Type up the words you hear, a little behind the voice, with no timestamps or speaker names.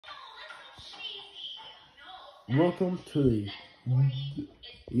Welcome to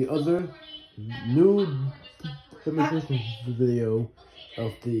the other new demonstration video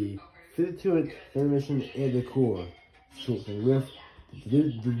of the 52-inch Fanimation and Decor. So with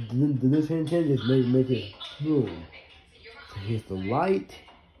the same changes make it boom. So here's the light,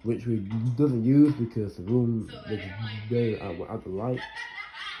 which we doesn't use because the room is very out the light,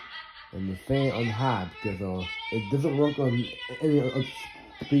 and the fan on high because it doesn't work on any other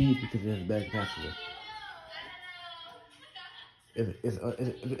speed because it has a bad capacitor.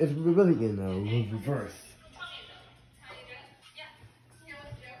 It's really in reverse.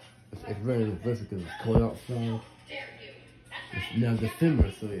 It's really in reverse because it's cold outside. It's now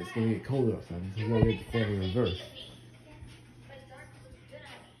December, so it's going to get cold outside. This is why we have to fall in reverse.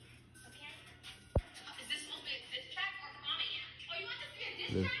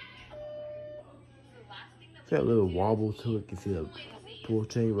 It's got a little wobble to it. You can see the pull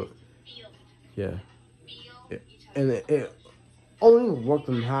chain, but yeah. And it only works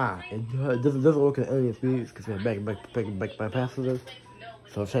on high. It doesn't work at any speeds because it's back capacitors.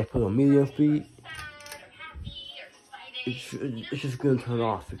 So if I put on medium speed, it's just gonna turn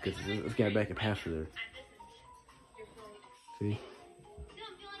off because it's got a back capacitor. See?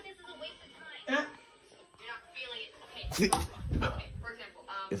 See?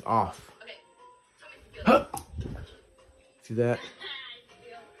 It's off. See that?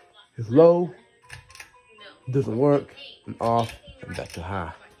 It's low, doesn't work, and off, and back to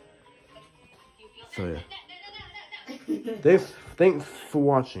high. So yeah. Thanks for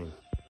watching.